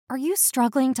Are you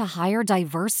struggling to hire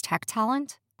diverse tech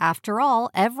talent? After all,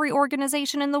 every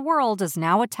organization in the world is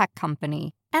now a tech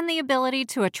company, and the ability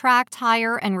to attract,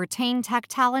 hire, and retain tech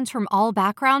talent from all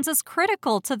backgrounds is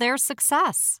critical to their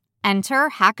success. Enter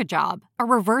HackaJob, a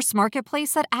reverse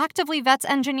marketplace that actively vets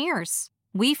engineers.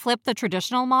 We flip the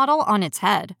traditional model on its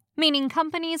head, meaning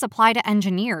companies apply to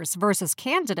engineers versus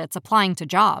candidates applying to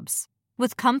jobs,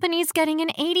 with companies getting an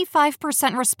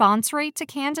 85% response rate to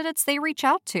candidates they reach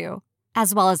out to,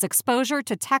 as well as exposure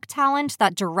to tech talent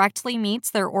that directly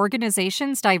meets their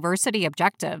organization's diversity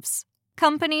objectives.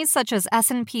 Companies such as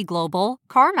S&P Global,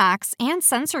 CarMax, and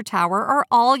Sensor Tower are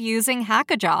all using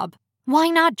HackaJob. Why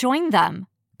not join them?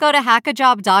 Go to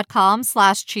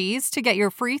hackajob.com/cheese to get your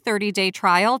free 30-day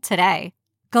trial today.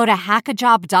 Go to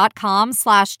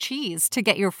hackajob.com/cheese to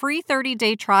get your free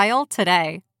 30-day trial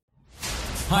today.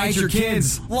 Hide your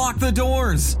kids. Lock the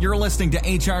doors. You're listening to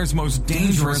HR's most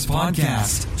dangerous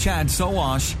podcast. Chad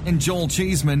Sowash and Joel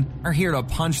Cheeseman are here to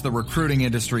punch the recruiting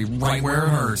industry right where it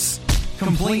hurts.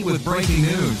 Complete with breaking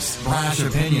news, brash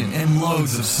opinion, and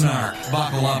loads of snark.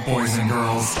 Buckle up, boys and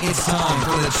girls. It's time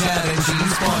for the Chad and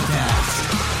Cheese Podcast.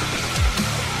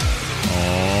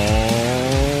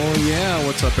 Oh, yeah.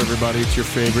 What's up, everybody? It's your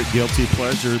favorite guilty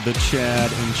pleasure, the Chad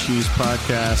and Cheese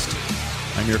Podcast.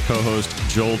 I'm your co-host,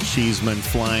 Joel Cheeseman,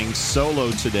 flying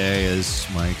solo today as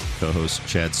my co-host,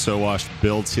 Chad Sowash,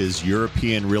 builds his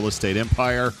European real estate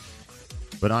empire.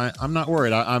 But I'm not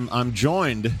worried. I'm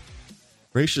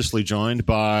graciously joined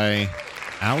by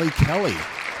Ali Kelly,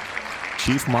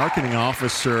 Chief Marketing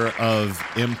Officer of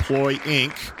Employ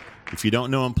Inc. If you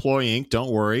don't know Employ Inc.,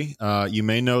 don't worry. You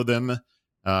may know them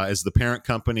as the parent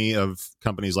company of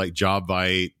companies like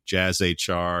JobVite, Jazz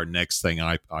HR, Next Thing,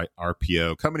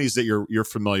 RPO, companies that you're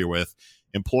familiar with.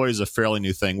 Employ is a fairly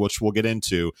new thing, which we'll get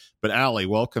into. But Ali,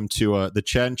 welcome to the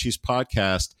Chad and Cheese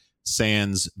Podcast,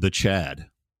 sans the Chad.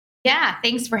 Yeah,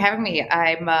 thanks for having me.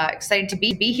 I'm excited to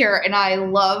be here, and I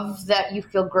love that you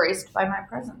feel graced by my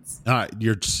presence.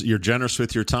 You're generous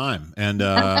with your time, and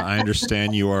I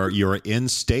understand you're in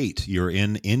state. You're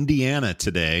in Indiana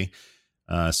today.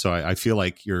 So I feel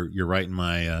like you're right in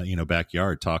my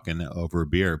backyard talking over a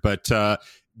beer. But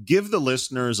give the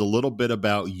listeners a little bit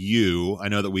about you. I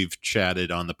know that we've chatted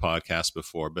on the podcast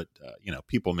before, but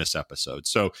people miss episodes.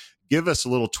 So give us a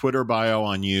little Twitter bio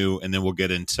on you, and then we'll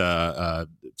get into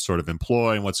sort of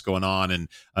Employ and what's going on, and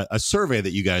a survey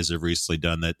that you guys have recently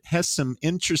done that has some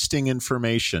interesting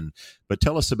information. But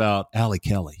tell us about Ali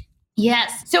Kelly.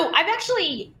 Yes. So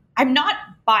I'm not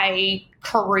by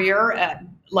career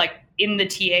in the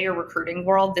TA or recruiting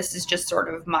world. This is just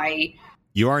sort of my...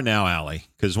 You are now, Ali,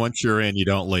 because once you're in, you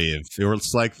don't leave.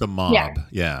 It's like the mob.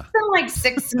 Yeah. It's been like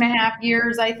 6.5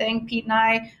 years, I think, Pete and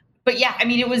I. But yeah, I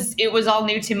mean, it was all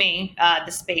new to me, the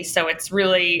space. So it's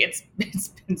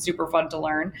been super fun to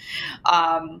learn.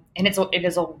 And it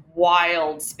is a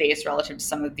wild space relative to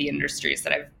some of the industries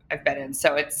that I've been in.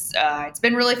 So it's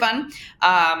been really fun.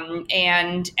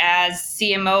 And as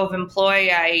CMO of Employ,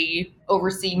 I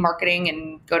oversee marketing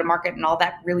and go to market and all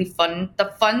that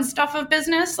the fun stuff of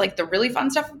business, like the really fun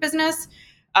stuff of business,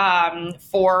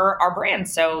 for our brand.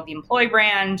 So the Employ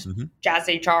brand, mm-hmm. Jazz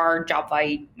HR,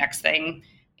 JobVite, Next Thing,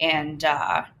 and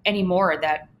any more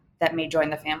that may join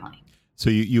the family. So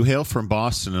you hail from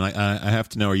Boston, and I have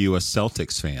to know, are you a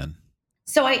Celtics fan?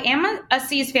 So I am a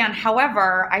C's fan.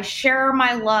 However, I share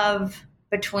my love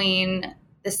between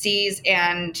the C's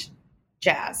and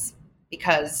Jazz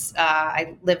because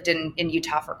I lived in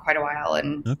Utah for quite a while,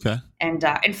 and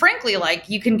frankly, like,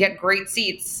 you can get great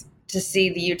seats to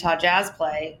see the Utah Jazz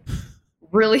play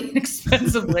really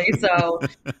inexpensively. So,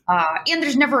 and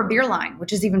there's never a beer line,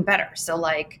 which is even better. So,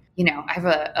 I have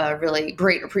a really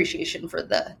great appreciation for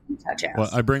the Utah Jazz. Well,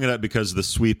 I bring it up because the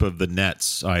sweep of the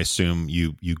Nets, I assume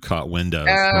you caught wind of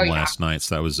from last night.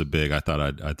 So that was I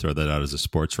thought I'd throw that out as a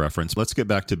sports reference. Let's get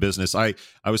back to business. I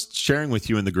was sharing with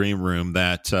you in the green room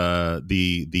that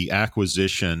the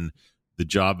acquisition, the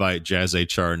JobVite, Jazz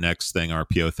HR, Next Thing,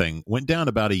 RPO thing went down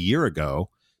about a year ago.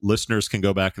 Listeners can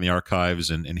go back in the archives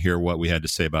and hear what we had to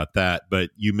say about that.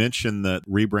 But you mentioned the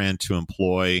rebrand to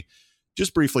Employ.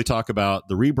 Just briefly talk about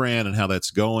the rebrand and how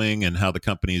that's going and how the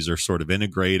companies are sort of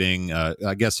integrating.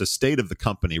 I guess a state of the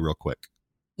company real quick.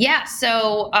 Yeah.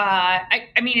 So, I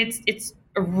mean, it's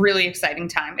a really exciting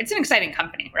time. It's an exciting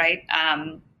company, right?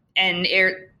 And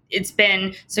it's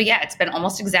been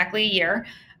almost exactly a year.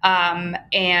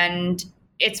 And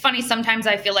it's funny, sometimes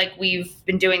I feel like we've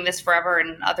been doing this forever,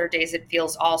 and other days it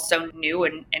feels all so new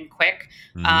and quick.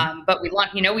 Mm-hmm. But we've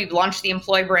launched the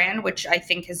Employ brand, which I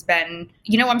think has been,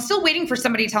 I'm still waiting for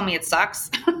somebody to tell me it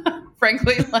sucks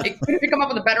frankly. Like, we could come up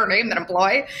with a better name than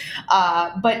employ.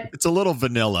 But it's a little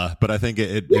vanilla, but I think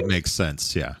it makes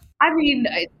sense. Yeah. I mean,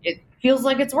 it feels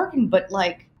like it's working, but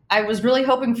like, I was really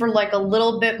hoping for like a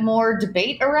little bit more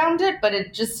debate around it, but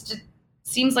it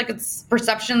seems like its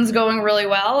perception's going really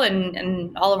well,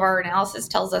 and all of our analysis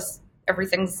tells us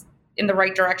everything's in the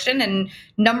right direction, and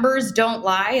numbers don't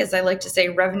lie. As I like to say,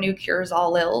 revenue cures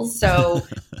all ills. So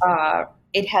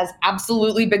it has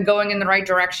absolutely been going in the right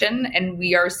direction, and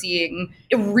we are seeing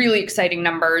really exciting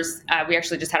numbers. We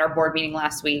actually just had our board meeting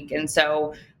last week, and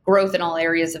so growth in all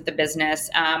areas of the business.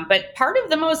 But part of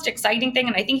the most exciting thing,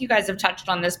 and I think you guys have touched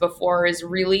on this before, is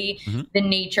really the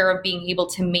nature of being able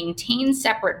to maintain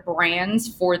separate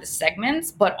brands for the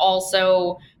segments, but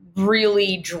also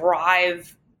really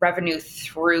drive revenue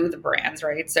through the brands,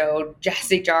 right? So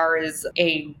Jazz HR is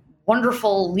a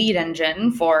wonderful lead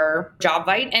engine for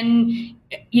JobVite. And,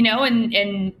 you know,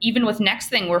 and even with Next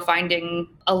Thing, we're finding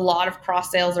a lot of cross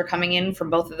sales are coming in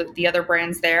from both of the other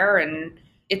brands there. And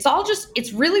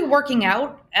it's really working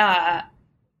out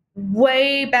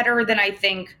way better than I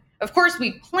think. Of course,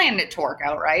 we planned it to work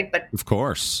out, right? But of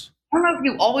course, I don't know if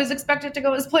you always expect it to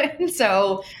go as planned.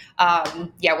 So,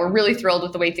 yeah, we're really thrilled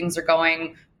with the way things are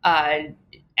going.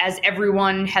 As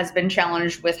everyone has been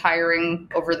challenged with hiring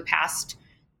over the past,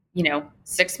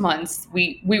 6 months,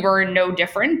 we were no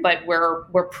different, but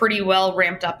we're pretty well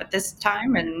ramped up at this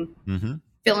time and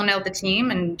filling out the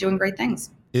team and doing great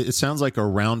things. It sounds like a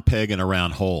round peg in a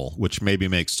round hole, which maybe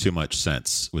makes too much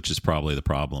sense, which is probably the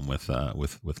problem with a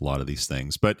lot of these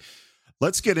things. But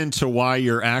let's get into why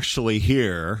you're actually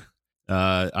here.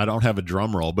 I don't have a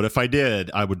drum roll, but if I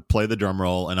did, I would play the drum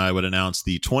roll and I would announce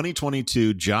the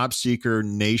 2022 Job Seeker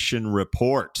Nation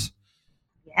Report,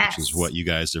 yes, which is what you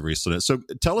guys have recently. So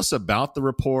tell us about the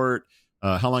report.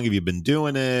 How long have you been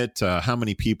doing it? How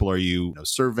many people are you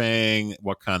surveying?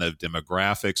 What kind of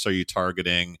demographics are you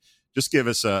targeting? Just give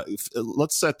us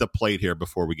let's set the plate here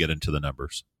before we get into the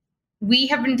numbers.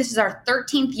 This is our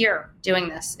 13th year doing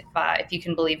this, if you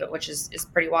can believe it, which is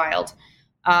pretty wild.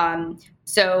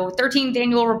 So 13th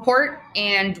annual report,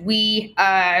 and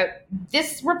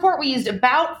this report, we used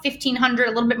about 1,500,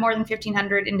 a little bit more than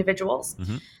 1,500 individuals.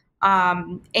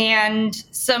 And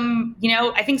some,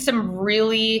 I think some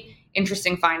really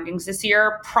interesting findings this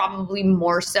year, probably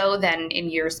more so than in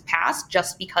years past,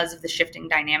 just because of the shifting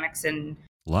dynamics and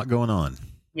a lot going on.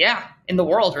 Yeah. In the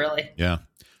world, really. Yeah.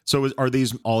 So are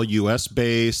these all U.S.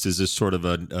 based? Is this sort of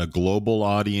a global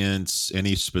audience?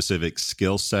 Any specific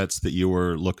skill sets that you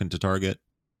were looking to target?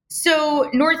 So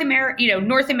North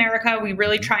America, we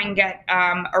really try and get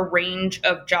a range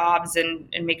of jobs and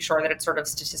make sure that it's sort of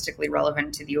statistically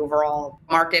relevant to the overall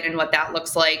market and what that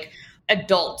looks like.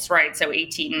 Adults, right? So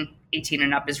 18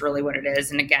 and up is really what it is.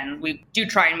 And again, we do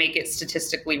try and make it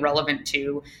statistically relevant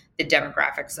to the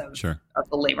demographics of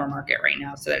the labor market right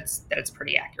now, so that it's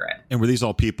pretty accurate. And were these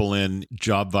all people in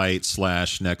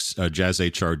JobVite / Next Jazz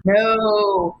HR?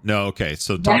 No. Okay.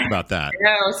 So talk about that.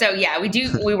 No. So yeah,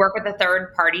 we work with a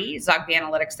third party, Zogby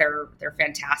Analytics. They're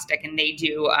fantastic, and they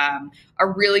do a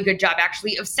really good job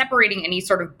actually of separating any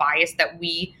sort of bias that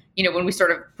we, when we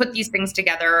sort of put these things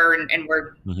together and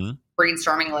we're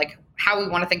brainstorming like how we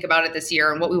want to think about it this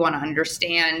year and what we want to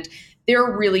understand.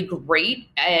 They're really great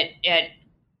at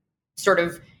sort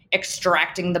of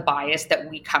extracting the bias that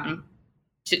we come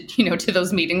to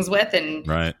those meetings with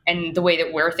and the way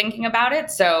that we're thinking about it.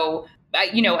 So,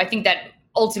 I think that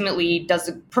ultimately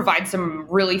does provide some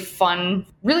really fun,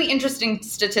 really interesting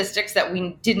statistics that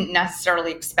we didn't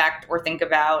necessarily expect or think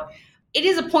about. It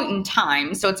is a point in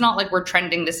time, so it's not like we're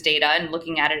trending this data and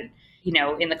looking at it,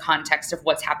 in the context of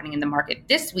what's happening in the market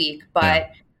this week.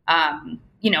 But,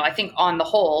 I think on the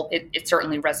whole, it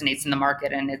certainly resonates in the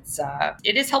market, and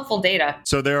it is helpful data.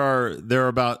 So there are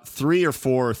about 3 or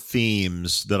 4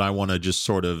 themes that I want to just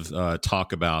sort of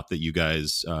talk about that you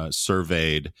guys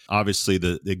surveyed. Obviously,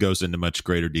 it goes into much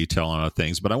greater detail on other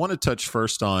things, but I want to touch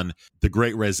first on the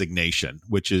Great Resignation,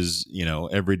 which is,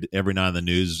 every night in the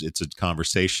news, it's a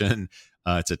conversation.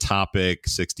 It's a topic,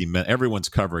 60 minutes. Everyone's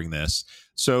covering this.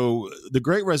 So the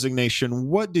Great Resignation,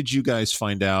 what did you guys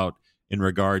find out in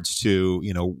regards to,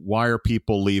 why are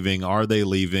people leaving? Are they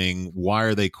leaving? Why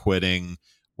are they quitting?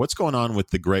 What's going on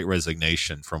with the Great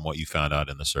Resignation from what you found out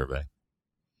in the survey?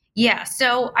 Yeah,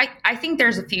 so I think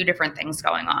there's a few different things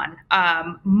going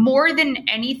on. More than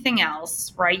anything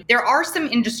else, right? There are some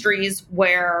industries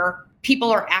where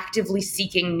people are actively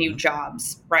seeking new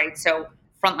jobs, right? So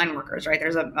frontline workers, right?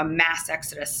 There's a mass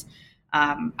exodus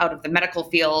out of the medical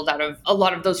field, out of a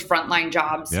lot of those frontline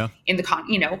jobs in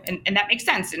the and that makes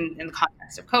sense in the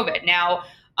context of COVID. Now,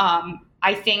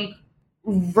 I think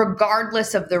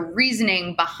regardless of the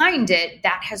reasoning behind it,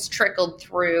 that has trickled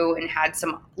through and had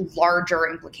some larger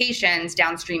implications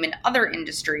downstream in other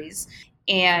industries.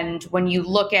 And when you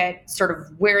look at sort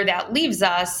of where that leaves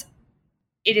us,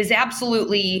 it is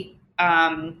absolutely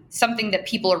something that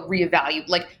people are reevaluating.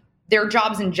 Like their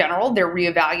jobs in general, they're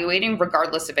reevaluating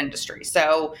regardless of industry.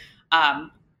 So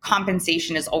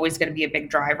compensation is always going to be a big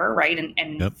driver, right?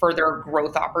 And further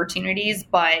growth opportunities.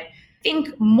 But I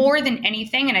think more than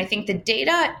anything, and I think the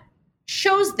data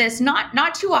shows this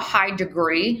not to a high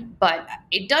degree, but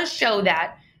it does show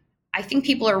that I think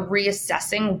people are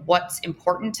reassessing what's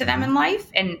important to them in life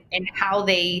and how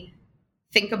they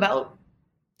think about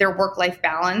their work-life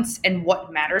balance and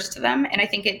what matters to them. And I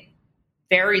think it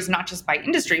varies not just by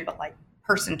industry, but like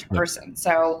person to person.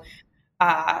 So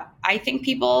I think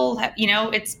people have,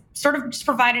 it's sort of just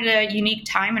provided a unique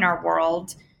time in our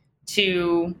world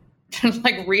to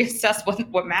like reassess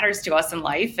what matters to us in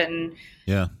life. And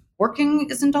working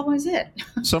isn't always it.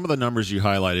 Some of the numbers you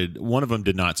highlighted, one of them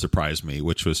did not surprise me,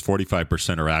 which was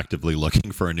 45% are actively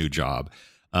looking for a new job.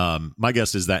 My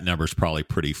guess is that number is probably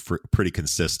pretty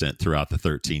consistent throughout the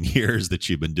 13 years that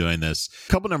you've been doing this.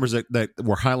 A couple numbers that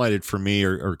were highlighted for me,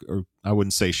 or I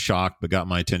wouldn't say shocked, but got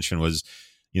my attention was,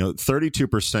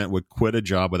 32% would quit a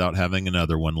job without having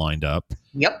another one lined up.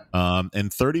 Yep.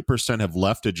 And 30% have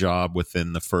left a job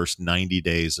within the first 90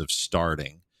 days of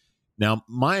starting. Now,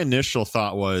 my initial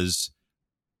thought was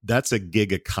that's a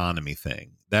gig economy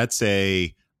thing.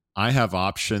 I have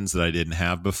options that I didn't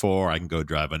have before. I can go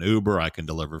drive an Uber. I can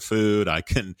deliver food. I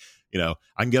can get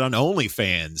on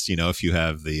OnlyFans, if you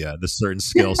have the certain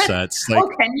skill sets. Like,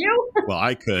 can you? Well,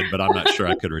 I could, but I'm not sure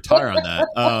I could retire on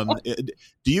that.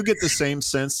 Do you get the same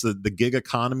sense that the gig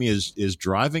economy is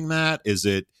driving that? Is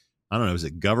it, I don't know, is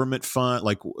it government fund?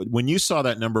 Like when you saw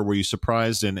that number, were you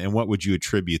surprised and what would you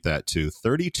attribute that to?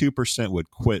 32% would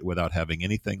quit without having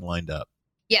anything lined up.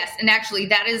 Yes. And actually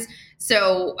that is,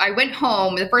 so I went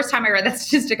home, the first time I read that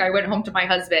statistic, I went home to my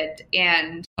husband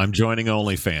and I'm joining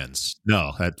OnlyFans.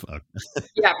 No.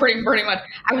 Yeah, pretty much.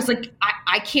 I was like,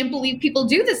 I can't believe people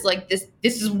do this. Like this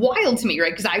is wild to me,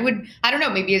 right? Because I don't know,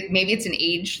 maybe it's an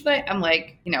age that I'm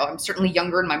like, I'm certainly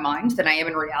younger in my mind than I am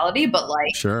in reality, but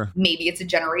like, sure, maybe it's a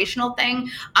generational thing.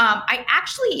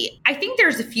 I think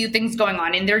there's a few things going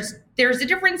on, and there's a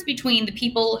difference between the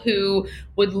people who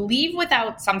would leave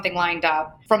without something lined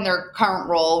up from their current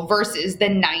role versus the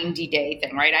 90-day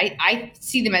thing, right? I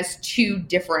see them as two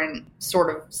different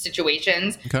sort of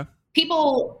situations. Okay.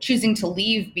 People choosing to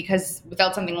leave because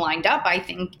without something lined up, I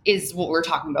think is what we were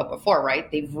talking about before, right?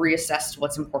 They've reassessed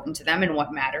what's important to them and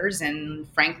what matters. And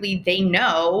frankly, they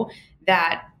know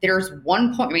that there's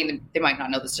one point, I mean, they might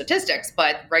not know the statistics,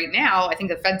 but right now, I think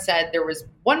the Fed said there was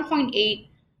 1.8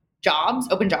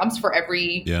 open jobs for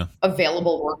every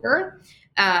available worker,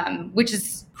 which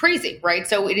is crazy, right?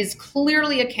 So it is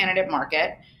clearly a candidate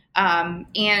market.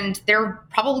 And they're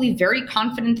probably very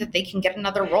confident that they can get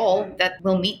another role that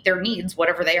will meet their needs,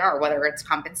 whatever they are, whether it's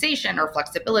compensation or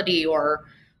flexibility or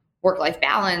work-life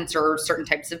balance or certain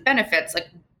types of benefits, like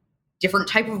different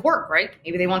type of work, right?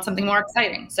 Maybe they want something more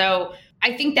exciting. So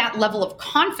I think that level of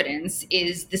confidence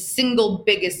is the single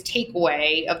biggest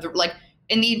takeaway of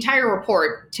in the entire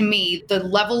report. To me, the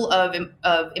level of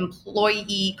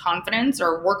employee confidence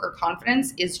or worker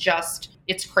confidence is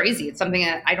it's crazy. It's something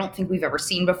that I don't think we've ever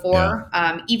seen before.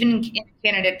 Yeah. Even in a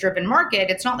candidate-driven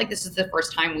market, it's not like this is the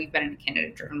first time we've been in a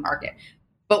candidate-driven market,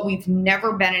 but we've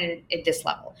never been at this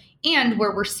level. And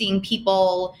where we're seeing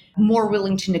people more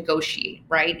willing to negotiate,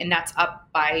 right? And that's up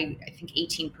by, I think,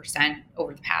 18%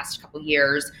 over the past couple of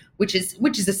years, which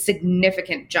is a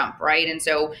significant jump, right? And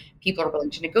so people are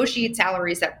willing to negotiate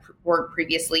salaries that weren't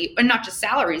previously, and not just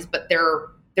salaries, but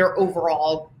their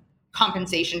overall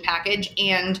compensation package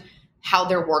and how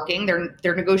they're working.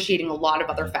 They're negotiating a lot of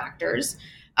other factors.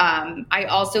 I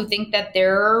also think that they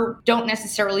don't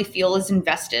necessarily feel as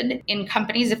invested in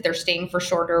companies if they're staying for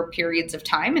shorter periods of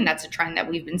time. And that's a trend that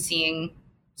we've been seeing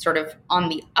sort of on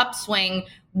the upswing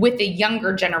with the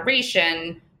younger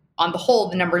generation. On the whole,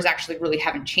 the numbers actually really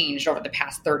haven't changed over the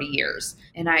past 30 years.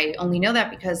 And I only know that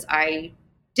because I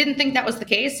didn't think that was the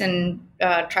case and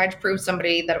tried to prove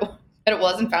somebody that it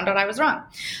was and found out I was wrong.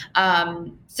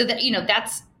 So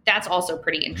that, that's also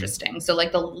pretty interesting. So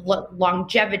like the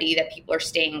longevity that people are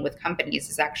staying with companies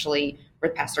is actually, for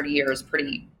the past 30 years,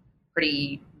 pretty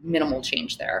minimal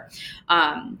change there.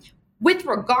 With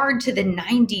regard to the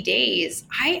 90 days,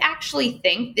 I actually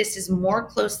think this is more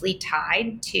closely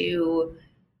tied to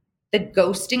the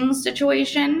ghosting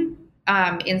situation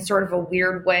in sort of a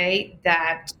weird way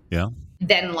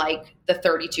than like the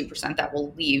 32% that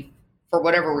will leave for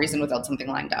whatever reason without something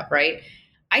lined up, right?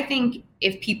 I think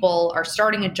if people are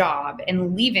starting a job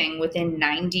and leaving within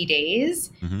 90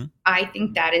 days, I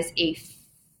think that is a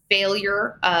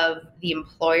failure of the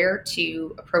employer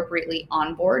to appropriately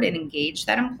onboard and engage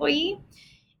that employee.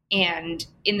 And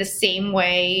in the same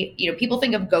way, people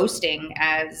think of ghosting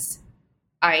as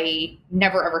I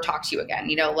never ever talk to you again.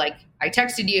 Like I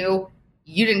texted you,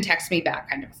 you didn't text me back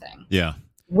kind of thing. Yeah.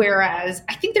 Whereas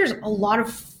I think there's a lot of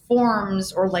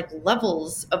forms or like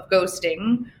levels of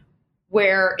ghosting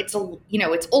where it's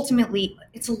ultimately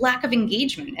a lack of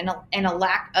engagement and a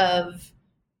lack of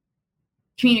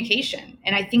communication.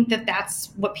 And I think that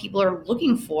that's what people are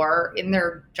looking for in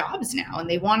their jobs now. And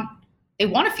they want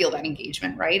to feel that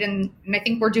engagement, right? And I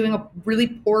think we're doing a really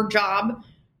poor job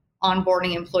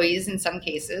onboarding employees in some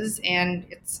cases. And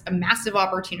it's a massive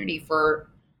opportunity for,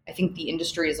 I think, the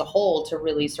industry as a whole to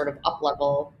really sort of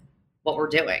up-level what we're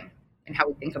doing and how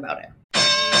we think about it.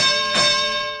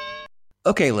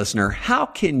 Okay, listener, how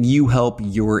can you help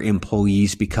your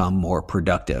employees become more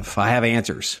productive? I have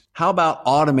answers. How about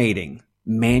automating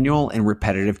manual and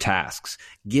repetitive tasks,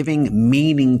 giving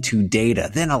meaning to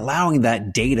data, then allowing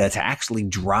that data to actually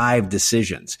drive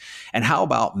decisions? And how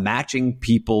about matching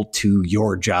people to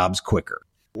your jobs quicker?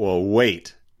 Well,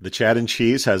 wait. The Chad and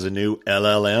Cheese has a new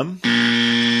LLM?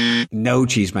 No,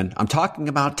 Cheeseman. I'm talking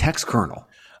about TextKernel.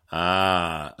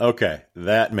 Ah, okay.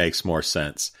 That makes more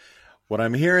sense. What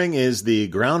I'm hearing is the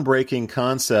groundbreaking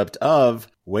concept of,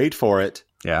 wait for it,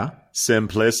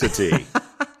 simplicity.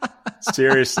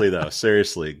 Seriously, though,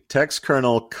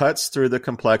 TextKernel cuts through the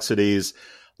complexities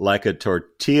like a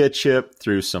tortilla chip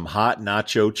through some hot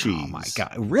nacho cheese. Oh, my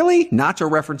God. Really? Nacho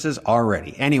references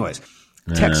already. Anyways,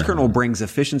 TextKernel brings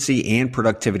efficiency and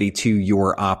productivity to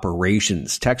your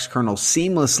operations. TextKernel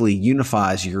seamlessly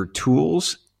unifies your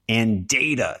tools and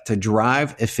data to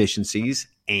drive efficiencies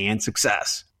and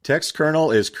success.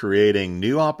 TextKernel is creating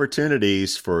new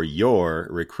opportunities for your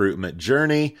recruitment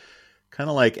journey, kind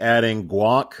of like adding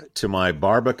guac to my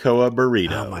barbacoa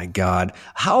burrito. Oh, my God.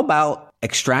 How about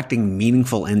extracting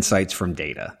meaningful insights from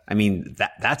data? I mean,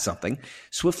 that's something.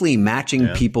 Swiftly matching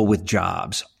people with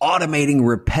jobs, automating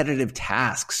repetitive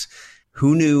tasks.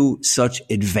 Who knew such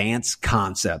advanced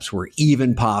concepts were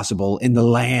even possible in the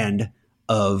land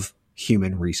of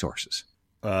human resources?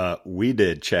 We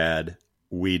did, Chad.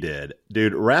 We did.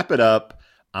 Dude, wrap it up.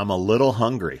 I'm a little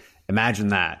hungry. Imagine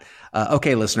that.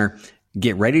 Okay, listener,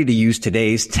 get ready to use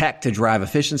today's tech to drive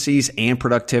efficiencies and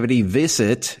productivity.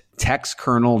 Visit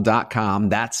textkernel.com.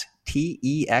 That's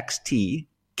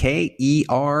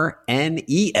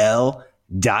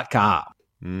TextKernel.com.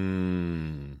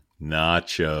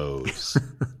 Nachos.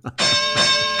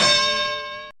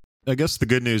 I guess the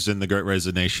good news in the Great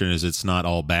Resignation is it's not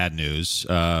all bad news.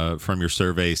 From your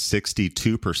survey,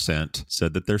 62%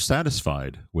 said that they're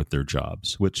satisfied with their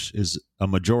jobs, which is a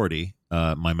majority.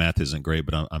 My math isn't great,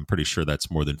 but I'm pretty sure that's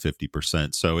more than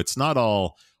 50%. So it's not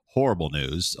all horrible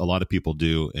news. A lot of people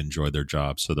do enjoy their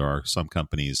jobs, so there are some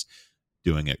companies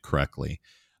doing it correctly.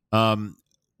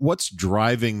 What's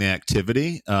driving the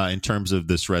activity in terms of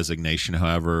this resignation,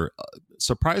 however,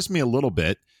 surprised me a little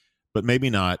bit. But maybe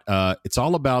not. It's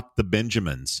all about the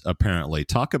Benjamins, apparently.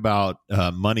 Talk about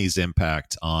money's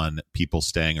impact on people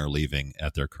staying or leaving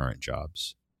at their current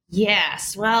jobs.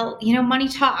 Yes. Well, money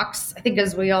talks, I think,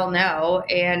 as we all know.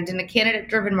 And in a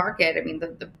candidate-driven market, I mean,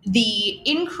 the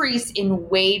increase in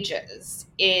wages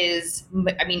is,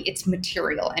 it's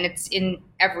material, and it's in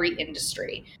every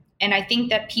industry. And I think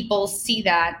that people see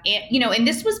that, and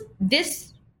this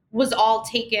was all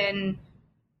taken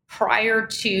prior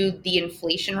to the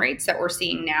inflation rates that we're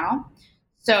seeing now.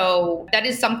 So that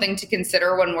is something to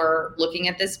consider when we're looking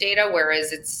at this data,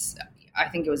 whereas I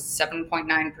think it was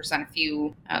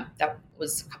 7.9% that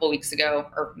was a couple weeks ago,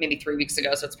 or maybe 3 weeks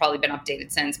ago. So it's probably been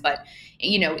updated since. But,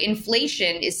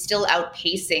 inflation is still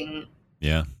outpacing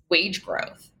wage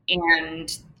growth.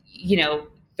 And,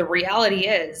 the reality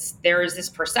is there is this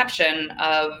perception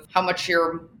of how much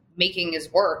you're making is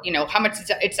worth, how much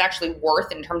it's actually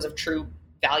worth in terms of true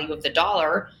value of the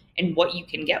dollar and what you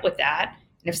can get with that.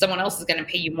 And if someone else is going to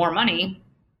pay you more money,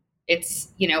 it's,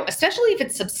 especially if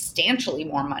it's substantially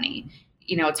more money,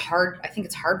 it's hard. I think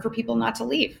it's hard for people not to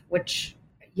leave, which,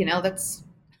 that's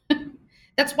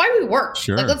why we work.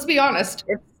 Sure. Like, let's be honest.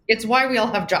 It's why we all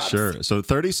have jobs. Sure. So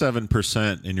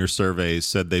 37% in your surveys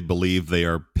said they believe they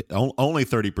are, only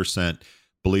 30%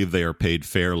 believe they are paid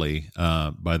fairly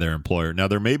by their employer. Now,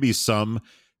 there may be some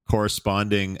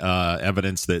corresponding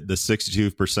evidence that the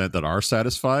 62% that are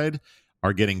satisfied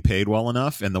are getting paid well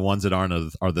enough, and the ones that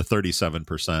aren't are the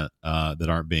 37% that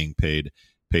aren't being paid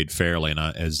fairly. And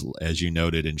as you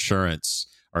noted, insurance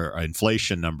or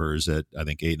inflation numbers at I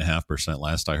think 8.5%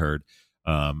 last I heard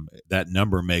that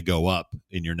number may go up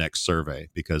in your next survey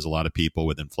because a lot of people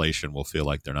with inflation will feel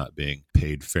like they're not being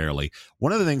paid fairly.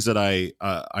 One of the things that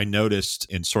I noticed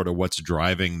in sort of what's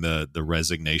driving the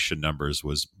resignation numbers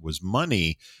was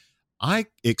money. I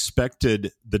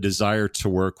expected the desire to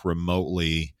work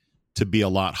remotely to be a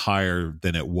lot higher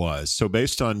than it was. So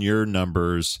based on your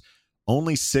numbers,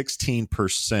 only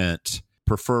 16%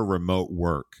 prefer remote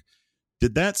work.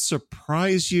 Did that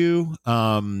surprise you?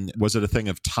 Was it a thing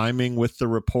of timing with the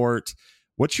report?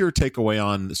 What's your takeaway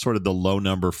on sort of the low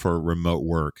number for remote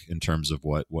work in terms of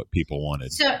what people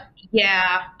wanted? So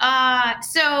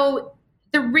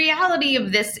the reality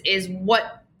of this is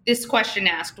what this question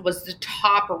asked was the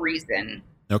top reason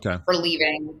for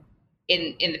leaving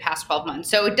in the past 12 months.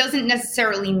 So it doesn't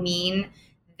necessarily mean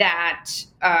that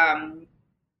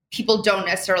people don't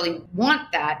necessarily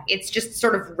want that. It's just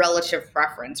sort of relative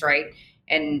preference, right?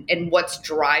 And what's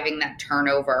driving that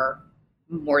turnover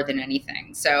more than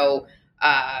anything. So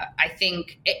I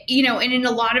think, and in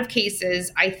a lot of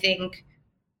cases, I think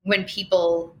when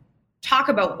people talk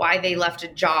about why they left a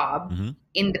job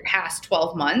in the past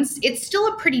 12 months, it's still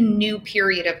a pretty new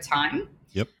period of time.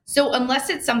 Yep. So unless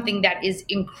it's something that is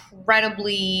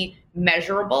incredibly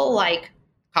measurable, like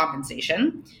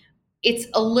compensation, it's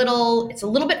a little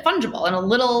bit fungible and a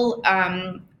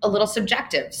little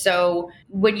subjective. So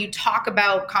when you talk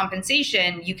about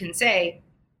compensation, you can say,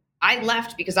 I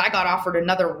left because I got offered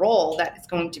another role that is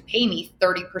going to pay me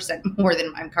 30% more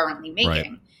than I'm currently making.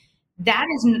 Right.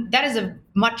 That is a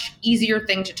much easier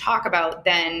thing to talk about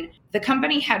than the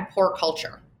company had poor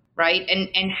culture, right?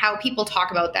 And how people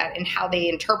talk about that and how they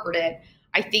interpret it.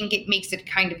 I think it makes it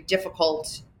kind of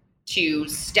difficult to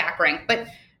stack rank. But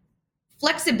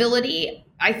flexibility,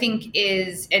 I think,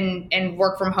 is and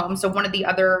work from home. So one of the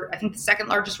other, I think the second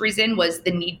largest reason was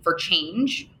the need for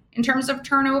change in terms of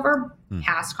turnover,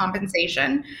 past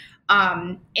compensation.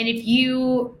 And if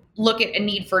you look at a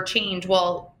need for change,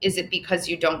 well, is it because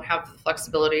you don't have the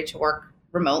flexibility to work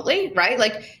remotely, right?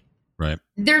 Right.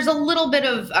 There's a little bit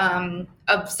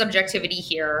of subjectivity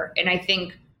here. And I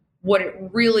think what it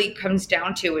really comes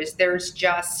down to is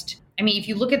if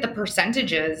you look at the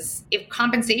percentages, if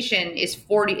compensation is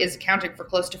accounted for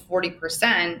close to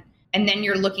 40%, and then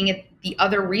you're looking at the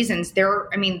other reasons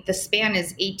the span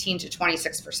is 18 to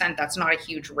 26%. That's not a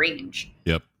huge range.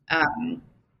 Yep.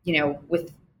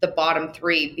 With the bottom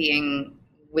three being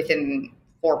within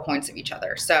 4 points of each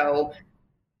other. So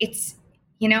it's,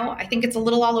 I think it's a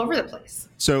little all over the place.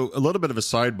 So a little bit of a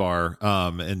sidebar,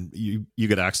 and you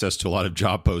get access to a lot of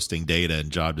job posting data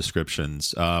and job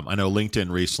descriptions. I know LinkedIn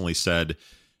recently said,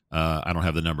 I don't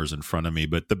have the numbers in front of me,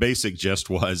 but the basic gist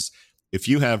was if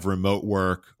you have remote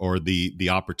work or the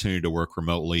opportunity to work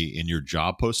remotely in your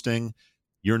job posting,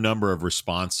 your number of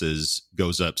responses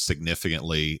goes up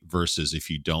significantly versus if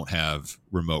you don't have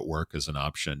remote work as an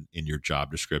option in your job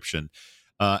description.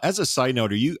 As a side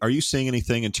note, are you seeing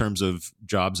anything in terms of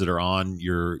jobs that are on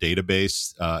your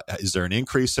database? Is there an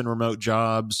increase in remote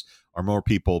jobs? Are more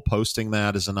people posting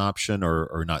that as an option,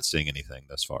 or not seeing anything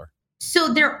thus far?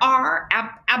 So there are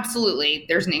absolutely,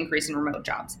 there's an increase in remote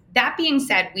jobs. That being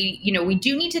said, we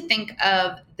do need to think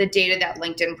of the data that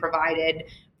LinkedIn provided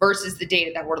versus the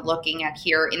data that we're looking at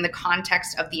here in the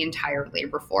context of the entire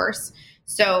labor force.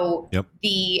 So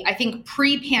I think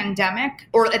pre-pandemic,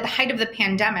 or at the height of the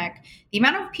pandemic, the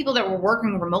amount of people that were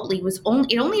working remotely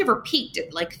it only ever peaked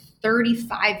at like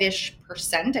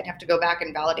 35-ish%. I'd have to go back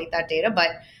and validate that data,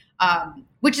 but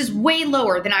which is way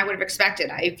lower than I would have expected.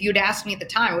 If you'd asked me at the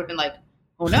time, I would have been like,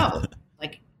 oh no,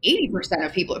 like 80%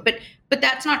 of people, but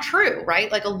that's not true,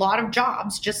 right? Like a lot of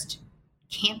jobs just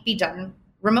can't be done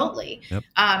remotely. Yep.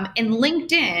 And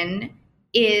LinkedIn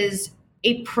is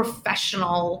a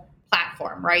professional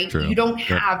platform, right? True. You don't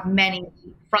have many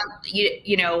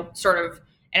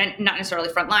and not necessarily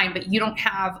frontline, but you don't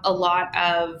have a lot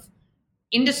of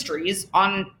industries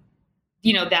on,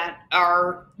 there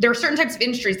are certain types of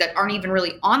industries that aren't even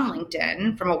really on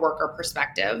LinkedIn from a worker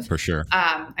perspective. For sure.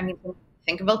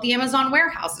 Think about the Amazon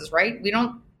warehouses, right? I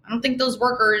don't think those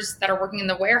workers that are working in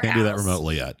the warehouse can't do that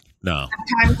remotely yet. No. Have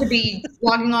time to be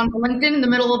logging on to LinkedIn in the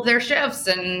middle of their shifts.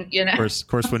 And, Of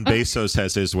course, when Bezos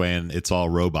has his way and it's all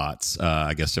robots,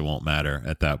 I guess it won't matter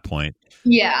at that point.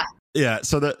 Yeah. Yeah.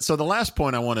 So the last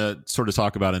point I want to sort of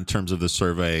talk about in terms of the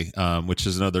survey, which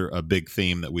is a big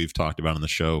theme that we've talked about on the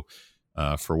show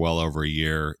for well over a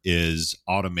year, is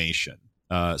automation.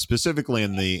 Specifically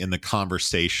in the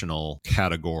conversational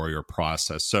category or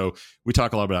process. So we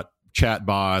talk a lot about chat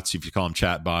bots, if you call them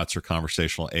chat bots or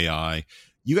conversational AI.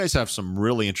 You guys have some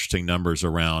really interesting numbers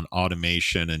around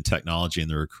automation and technology in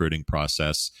the recruiting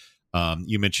process.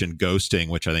 You mentioned ghosting,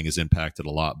 which I think is impacted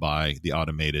a lot by the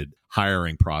automated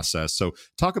hiring process. So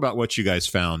talk about what you guys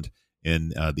found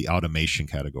in the automation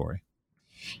category.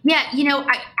 Yeah,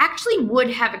 I actually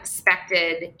would have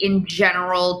expected in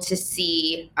general to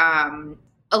see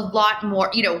a lot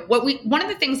more, one of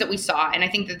the things that we saw, and I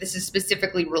think that this is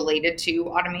specifically related to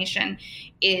automation,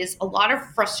 is a lot of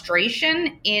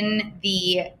frustration in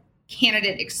the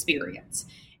candidate experience.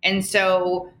 And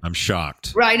so I'm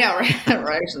shocked. Right, I know,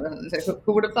 right?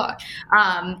 Who would have thought?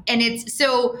 And it's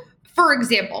so, for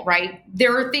example, right,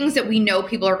 there are things that we know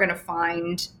people are going to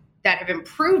find that have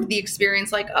improved the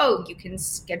experience, like, oh, you can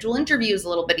schedule interviews a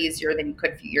little bit easier than you could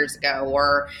a few years ago,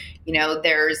 or,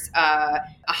 there's a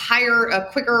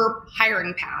quicker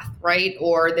hiring path, right?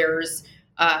 Or there's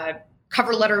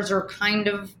cover letters are kind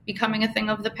of becoming a thing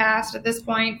of the past at this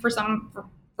point for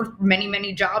many,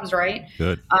 many jobs, right?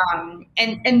 Good.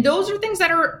 And those are things that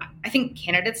are, I think,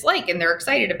 candidates like, and they're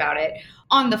excited about it.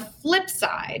 On the flip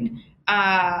side,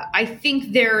 I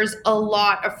think there's a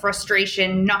lot of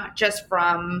frustration, not just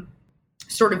from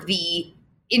sort of the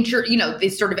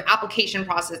sort of application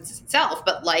process itself,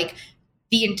 but like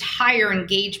the entire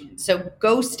engagement. So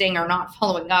ghosting or not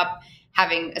following up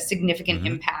having a significant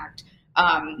impact.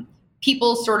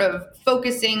 People sort of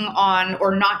focusing on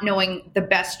or not knowing the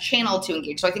best channel to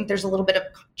engage. So I think there's a little bit of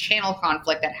channel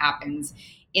conflict that happens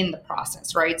in the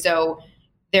process, right? So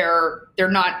they're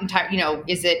not entire,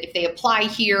 is it if they apply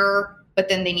here, but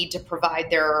then they need to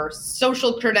provide their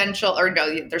social credential or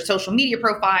their social media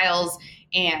profiles,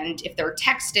 and if they're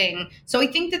texting. So I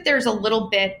think that there's a little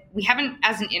bit, we haven't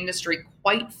as an industry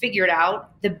quite figured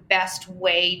out the best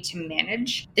way to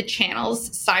manage the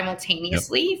channels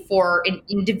simultaneously for an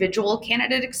individual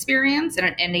candidate experience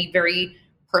and a very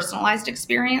personalized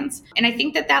experience. And I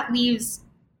think that leaves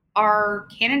our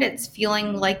candidates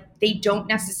feeling like they don't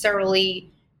necessarily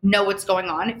know what's going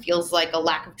on. It feels like a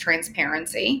lack of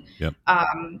transparency. Yep.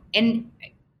 And,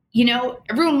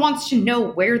 everyone wants to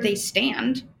know where they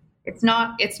stand. It's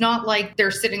not like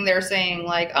they're sitting there saying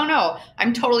like, oh no,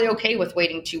 I'm totally okay with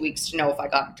waiting 2 weeks to know if I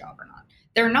got a job or not.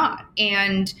 They're not.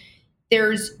 And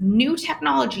there's new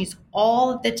technologies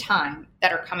all the time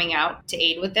that are coming out to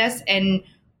aid with this. And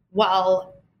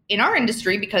while in our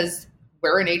industry, because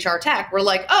we're in HR tech, we're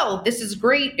like, oh, this is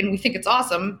great. And we think it's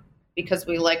awesome because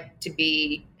we like to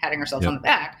be patting ourselves on the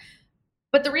back.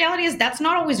 But the reality is that's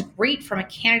not always great from a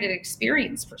candidate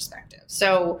experience perspective.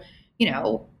 So,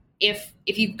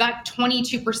 if you've got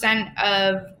 22%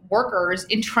 of workers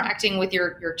interacting with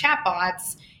your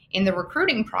chatbots in the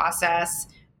recruiting process,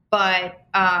 but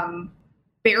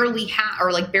barely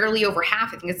over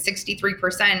half, I think it's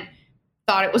 63%,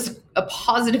 thought it was a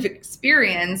positive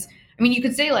experience. I mean, you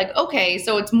could say like, okay,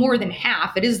 so it's more than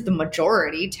half. It is the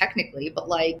majority technically, but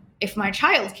like if my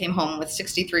child came home with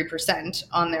 63%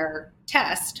 on their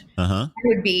test, I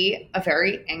would be a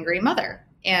very angry mother.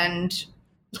 And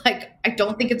like, I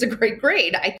don't think it's a great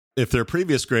grade. If their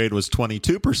previous grade was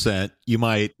 22%, you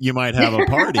might have a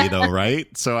party though, right?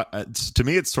 So to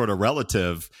me, it's sort of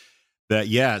relative that,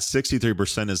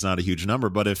 63% is not a huge number,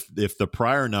 but if the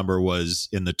prior number was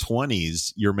in the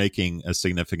 20s, you're making a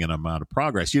significant amount of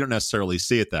progress. You don't necessarily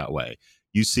see it that way.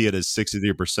 You see it as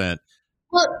 63%.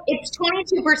 Well, it's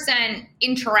 22%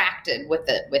 interacted with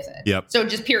it. Yep. So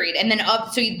just period. And then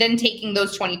then taking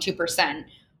those 22%,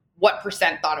 what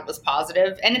percent thought it was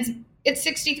positive? And it's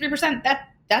 63%.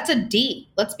 That's a D.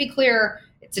 Let's be clear.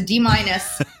 It's a D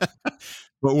minus.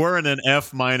 But we're in an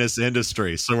F minus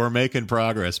industry, so we're making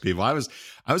progress, people. I was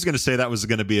going to say that was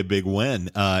going to be a big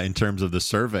win in terms of the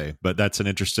survey, but that's an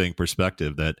interesting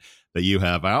perspective that you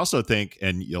have. I also think,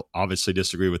 and you'll obviously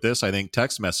disagree with this, I think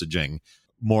text messaging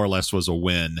more or less was a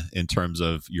win in terms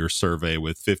of your survey,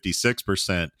 with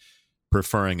 56%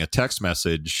 preferring a text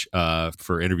message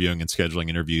for interviewing and scheduling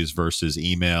interviews versus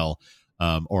email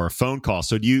or a phone call.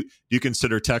 So do you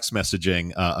consider text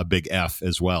messaging a big F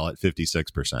as well at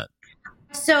 56%?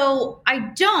 So I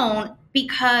don't,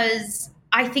 because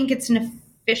I think it's an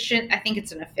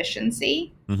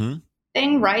efficiency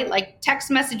thing, right? Like text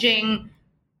messaging,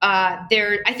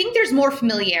 I think there's more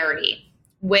familiarity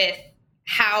with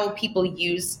how people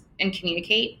use and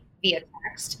communicate via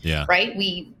text, right?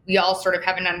 We all sort of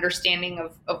have an understanding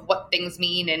of what things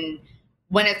mean and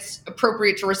when it's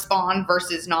appropriate to respond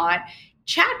versus not.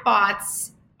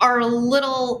 Chatbots are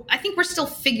I think we're still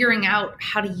figuring out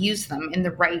how to use them in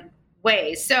the right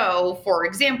way. So, for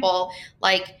example,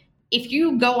 like if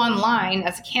you go online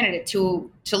as a candidate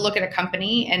to look at a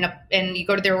company and you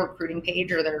go to their recruiting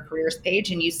page or their careers page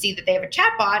and you see that they have a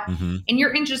chatbot and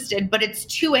you're interested, but it's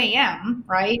 2 a.m.,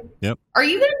 right? Yep. Are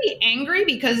you going to be angry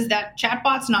because that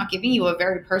chatbot's not giving you a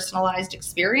very personalized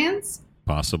experience?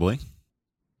 Possibly.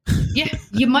 Yeah,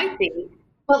 you might be.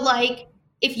 But like,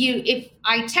 if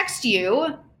I text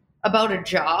you about a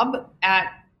job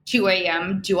at 2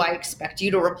 a.m., do I expect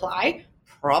you to reply?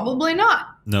 Probably not.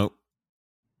 Nope.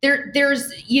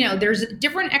 There's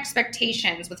different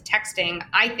expectations with texting,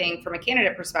 I think, from a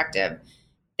candidate perspective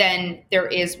than there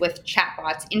is with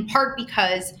chatbots, in part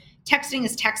because texting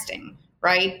is texting,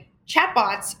 right?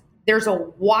 Chatbots, there's a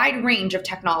wide range of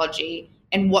technology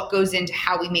and what goes into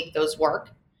how we make those work.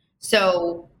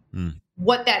 So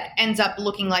what that ends up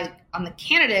looking like on the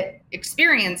candidate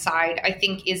experience side, I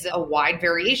think, is a wide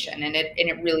variation, and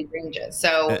it really ranges.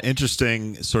 So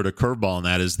interesting sort of curveball in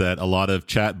that is that a lot of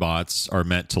chatbots are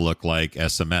meant to look like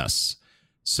SMS.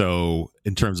 So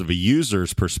in terms of a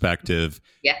user's perspective,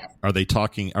 are they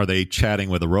chatting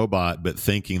with a robot, but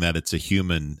thinking that it's a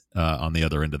human on the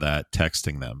other end of that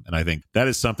texting them? And I think that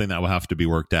is something that will have to be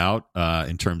worked out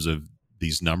in terms of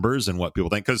these numbers and what people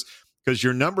think. Because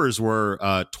your numbers were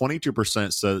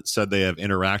 22% said they have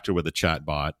interacted with a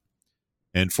chatbot,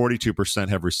 and 42%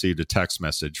 have received a text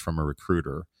message from a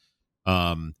recruiter.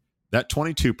 That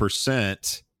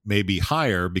 22% may be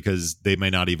higher because they may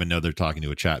not even know they're talking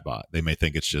to a chatbot. They may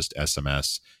think it's just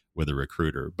SMS with a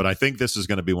recruiter. But I think this is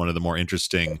going to be one of the more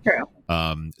interesting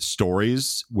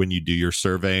stories when you do your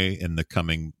survey in the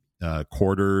coming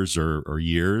quarters or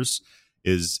years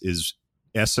is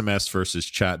SMS versus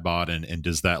chatbot, and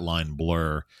does that line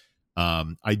blur?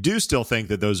 I do still think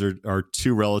that those are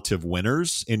two relative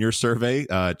winners in your survey,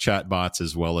 chatbots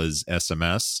as well as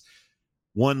SMS.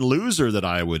 One loser that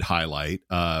I would highlight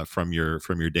from your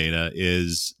data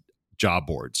is job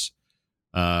boards.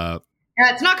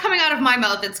 It's not coming out of my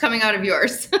mouth; it's coming out of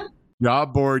yours.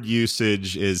 Job board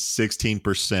usage is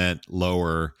 16%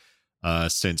 lower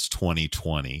since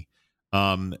 2020.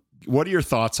 What are your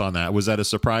thoughts on that? Was that a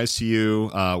surprise to you?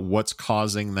 What's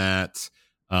causing that?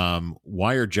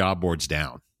 Why are job boards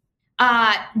down?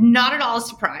 Not at all a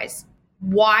surprise.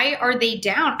 Why are they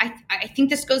down? I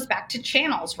think this goes back to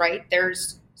channels, right?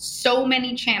 There's so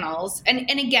many channels. And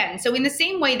again, so in the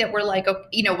same way that we're like,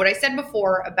 what I said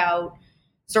before about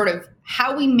sort of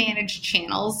how we manage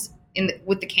channels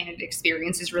with the candidate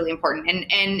experience is really important.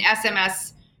 And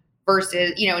SMS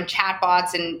versus, and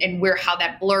chatbots and how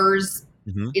that blurs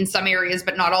in some areas,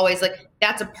 but not always. Like,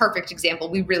 that's a perfect example.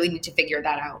 We really need to figure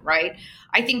that out, right?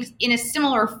 I think in a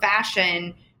similar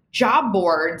fashion, job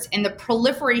boards and the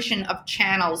proliferation of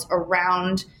channels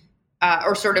around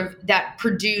or sort of that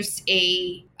produce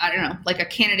a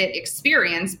candidate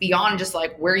experience beyond just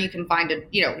like where you can find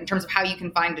in terms of how you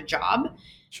can find a job,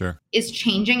 is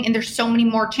changing. And there's so many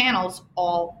more channels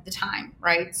all the time,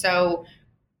 right? So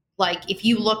like if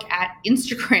you look at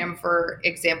Instagram, for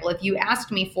example, if you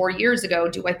asked me 4 years ago,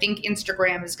 do I think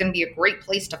Instagram is going to be a great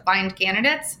place to find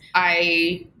candidates?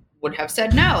 I would have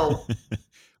said no.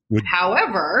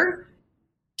 However,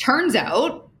 turns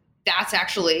out that's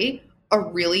actually a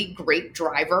really great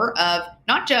driver of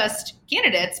not just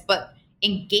candidates, but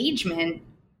engagement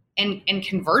and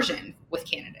conversion with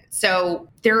candidates. So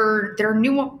they're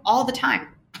new all the time.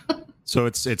 So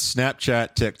it's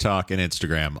Snapchat, TikTok, and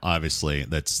Instagram, obviously,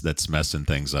 that's messing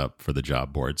things up for the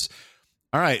job boards.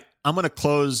 All right, I'm going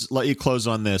to let you close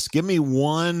on this. Give me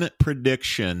one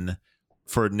prediction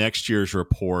for next year's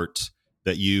report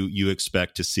that you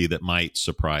expect to see that might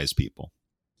surprise people.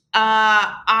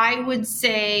 I would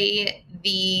say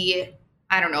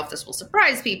I don't know if this will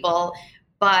surprise people,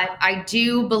 but I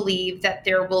do believe that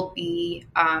there will be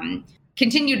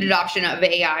continued adoption of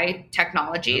AI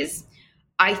technologies.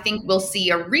 I think we'll see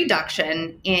a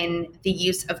reduction in the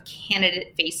use of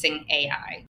candidate-facing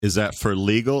AI. Is that for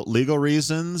legal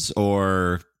reasons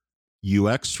or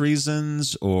UX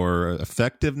reasons or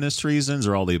effectiveness reasons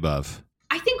or all the above?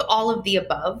 I think all of the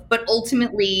above, but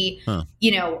ultimately,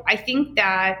 I think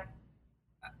that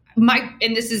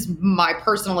and this is my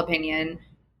personal opinion,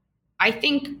 I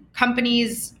think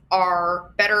companies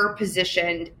are better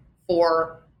positioned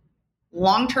for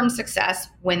long-term success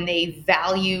when they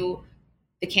value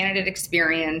the candidate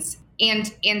experience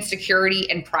and security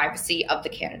and privacy of the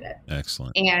candidate.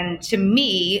 Excellent. And to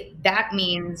me, that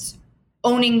means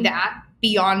owning that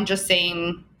beyond just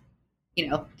saying,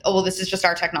 this is just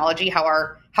our technology. How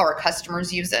our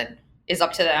customers use it is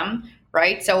up to them,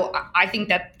 right? So I think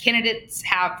that candidates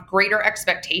have greater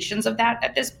expectations of that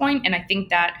at this point, and I think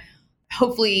that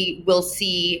hopefully we'll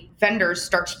see vendors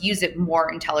start to use it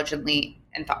more intelligently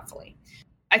and thoughtfully.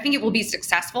 I think it will be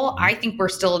successful. I think we're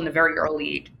still in the very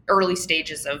early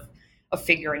stages of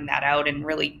figuring that out and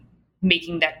really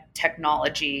making that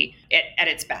technology at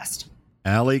its best.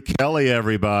 Allie Kelly,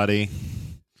 everybody.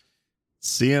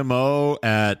 CMO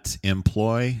at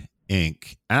Employ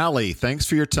Inc. Allie, thanks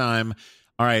for your time.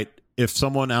 All right. If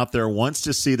someone out there wants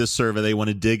to see the survey, they want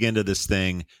to dig into this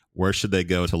thing, where should they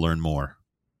go to learn more?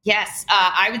 Yes,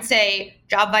 I would say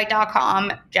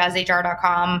jobvite.com,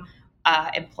 jazzhr.com,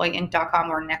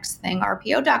 employinc.com, or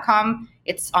nextthingrpo.com.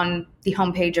 It's on the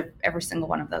homepage of every single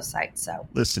one of those sites. So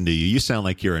listen to you. You sound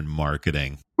like you're in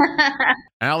marketing.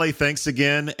 Allie, thanks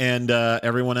again. And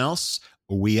everyone else,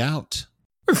 we out.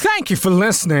 Thank you for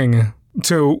listening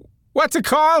to, what's it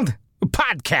called? A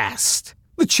podcast.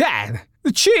 The Chad.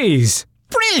 The Cheese.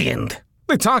 Brilliant.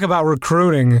 They talk about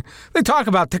recruiting. They talk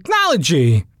about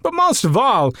technology. But most of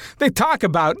all, they talk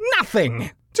about nothing.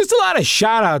 Just a lot of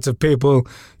shout-outs of people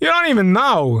you don't even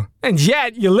know. And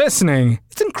yet you're listening.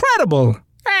 It's incredible.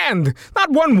 And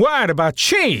not one word about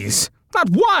cheese.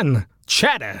 Not one.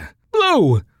 Cheddar.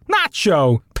 Blue.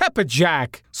 Nacho. Pepper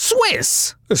Jack.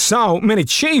 Swiss. There's so many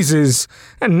cheeses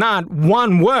and not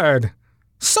one word.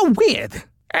 So weird.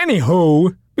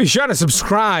 Anywho, be sure to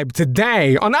subscribe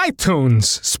today on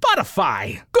iTunes,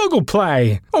 Spotify, Google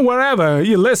Play, or wherever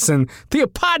you listen to your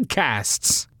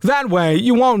podcasts. That way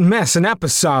you won't miss an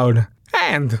episode.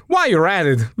 And while you're at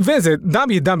it, visit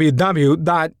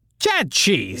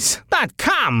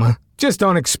www.chadcheese.com. Just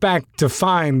don't expect to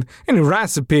find any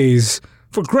recipes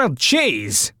for grilled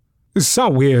cheese. It's so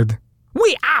weird.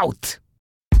 We out!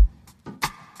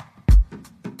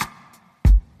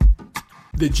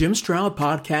 The Jim Stroud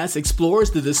Podcast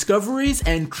explores the discoveries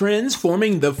and trends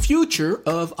forming the future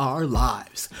of our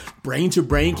lives.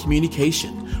 Brain-to-brain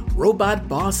communication, robot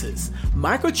bosses,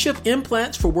 microchip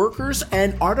implants for workers,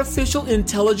 and artificial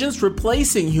intelligence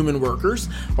replacing human workers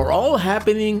are all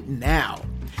happening now.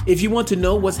 If you want to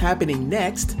know what's happening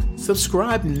next,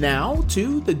 subscribe now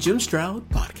to the Jim Stroud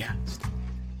Podcast.